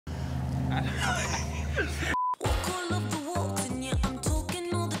Hey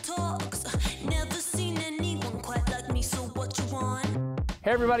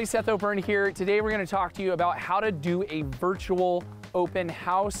everybody, Seth O'Byrne here. Today we're going to talk to you about how to do a virtual open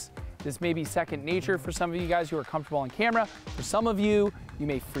house. This may be second nature for some of you guys who are comfortable on camera. For some of you, you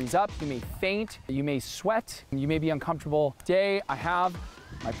may freeze up, you may faint, you may sweat, you may be uncomfortable. Today I have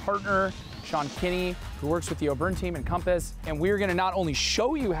my partner, Sean Kinney, who works with the O'Byrne team in Compass, and we're going to not only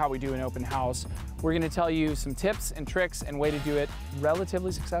show you how we do an open house, we're going to tell you some tips and tricks and way to do it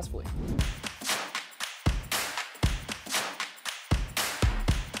relatively successfully.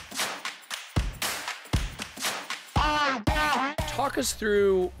 Talk us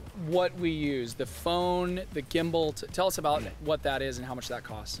through what we use, the phone, the gimbal. Tell us about what that is and how much that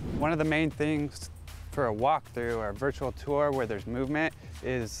costs. One of the main things for a walkthrough or a virtual tour where there's movement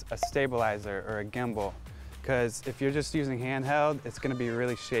is a stabilizer or a gimbal. Because if you're just using handheld, it's going to be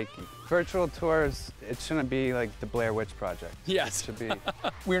really shaky. Virtual tours, it shouldn't be like the Blair Witch Project. Yes. It should be.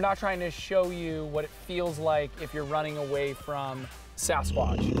 We're not trying to show you what it feels like if you're running away from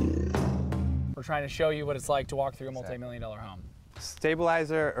Sasquatch. We're trying to show you what it's like to walk through a multi-million-dollar home.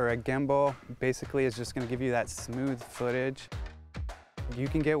 Stabilizer or a gimbal basically is just going to give you that smooth footage. You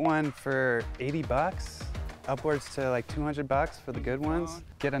can get one for 80 bucks, upwards to like 200 bucks for the good ones.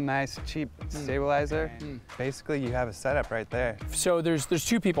 Get a nice cheap stabilizer. Basically you have a setup right there. So there's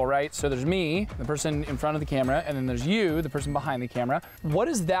two people, right? So there's me, the person in front of the camera, and then there's you, the person behind the camera. What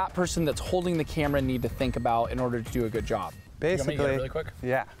does that person that's holding the camera need to think about in order to do a good job? Basically, you want me to get it really quick?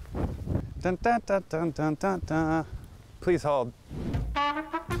 Yeah. Dun, dun, dun, dun, dun, dun, dun. Please hold.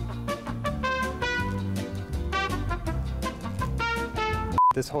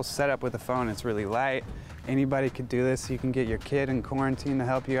 This whole setup with the phone is really light. Anybody could do this. You can get your kid in quarantine to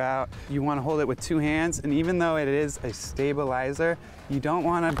help you out. You want to hold it with two hands, and even though it is a stabilizer, you don't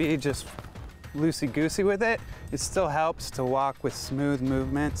want to be just loosey-goosey with it. It still helps to walk with smooth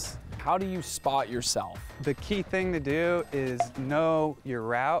movements. How do you spot yourself? The key thing to do is know your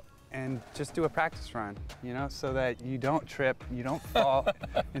route and just do a practice run, you know, so that you don't trip, you don't fall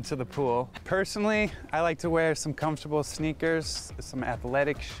into the pool. Personally, I like to wear some comfortable sneakers, some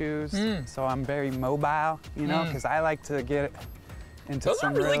athletic shoes, so I'm very mobile, you know, because I like to get into Those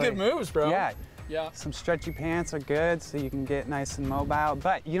some are really good moves, bro. Yeah. Some stretchy pants are good, so you can get nice and mobile,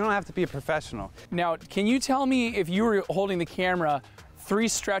 but you don't have to be a professional. Now, can you tell me, if you were holding the camera, 3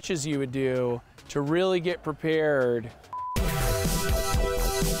 stretches you would do to really get prepared?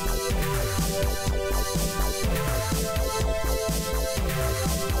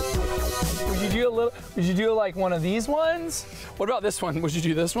 Would you do like one of these ones? What about this one? Would you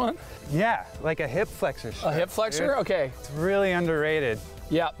do this one? Yeah, like a hip flexor stretch. A hip flexor? Dude. Okay. It's really underrated.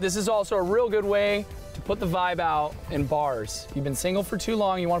 Yeah, this is also a real good way to put the vibe out in bars. You've been single for too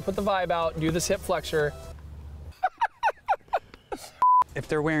long, you want to put the vibe out, do this hip flexor. If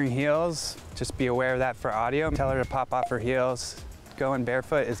they're wearing heels, just be aware of that for audio. Tell her to pop off her heels. Going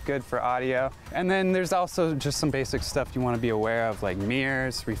barefoot is good for audio. And then there's also just some basic stuff you want to be aware of, like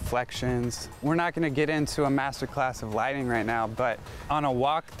mirrors, reflections. We're not going to get into a master class of lighting right now, but on a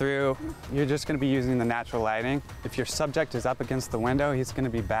walkthrough, you're just going to be using the natural lighting. If your subject is up against the window, he's going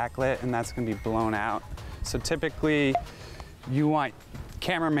to be backlit and that's going to be blown out. So typically, you want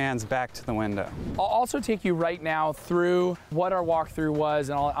cameraman's back to the window. I'll also take you right now through what our walkthrough was,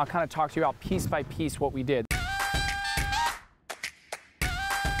 and I'll kind of talk to you about piece by piece what we did.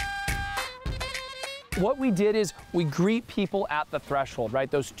 What we did is we greet people at the threshold, right?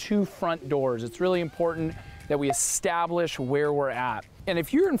 Those 2 front doors. It's really important that we establish where we're at. And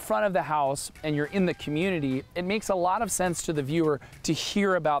if you're in front of the house and you're in the community, it makes a lot of sense to the viewer to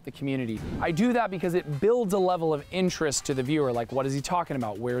hear about the community. I do that because it builds a level of interest to the viewer, like what is he talking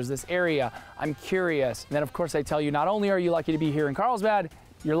about? Where is this area? I'm curious. And then of course I tell you, not only are you lucky to be here in Carlsbad,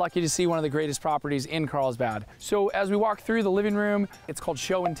 you're lucky to see one of the greatest properties in Carlsbad. So as we walk through the living room, it's called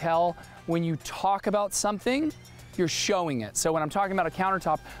show and tell. When you talk about something, you're showing it. So when I'm talking about a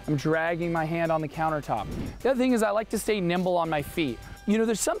countertop, I'm dragging my hand on the countertop. The other thing is I like to stay nimble on my feet. You know,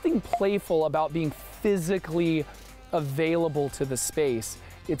 there's something playful about being physically available to the space.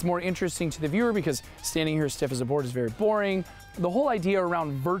 It's more interesting to the viewer because standing here stiff as a board is very boring. The whole idea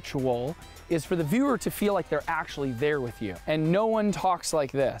around virtual is for the viewer to feel like they're actually there with you. And no one talks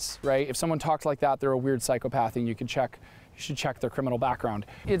like this, right? If someone talks like that, they're a weird psychopath and you should check their criminal background.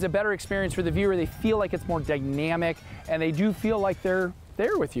 It's a better experience for the viewer. They feel like it's more dynamic and they do feel like they're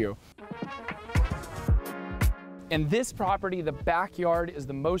there with you. In this property, the backyard is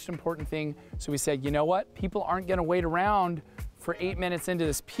the most important thing. So we said, you know what? People aren't gonna wait around for 8 minutes into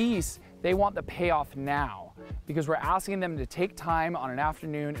this piece. They want the payoff now. because we're asking them to take time on an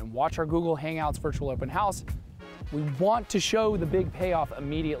afternoon and watch our Google Hangouts virtual open house. We want to show the big payoff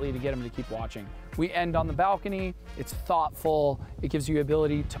immediately to get them to keep watching. We end on the balcony, it's thoughtful, it gives you the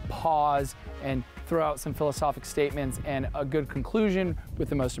ability to pause and throw out some philosophic statements and a good conclusion with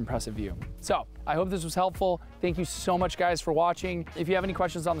the most impressive view. So, I hope this was helpful. Thank you so much, guys, for watching. If you have any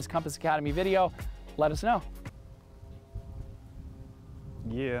questions on this Compass Academy video, let us know.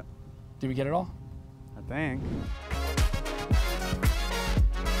 Yeah, Did we get it all? I think.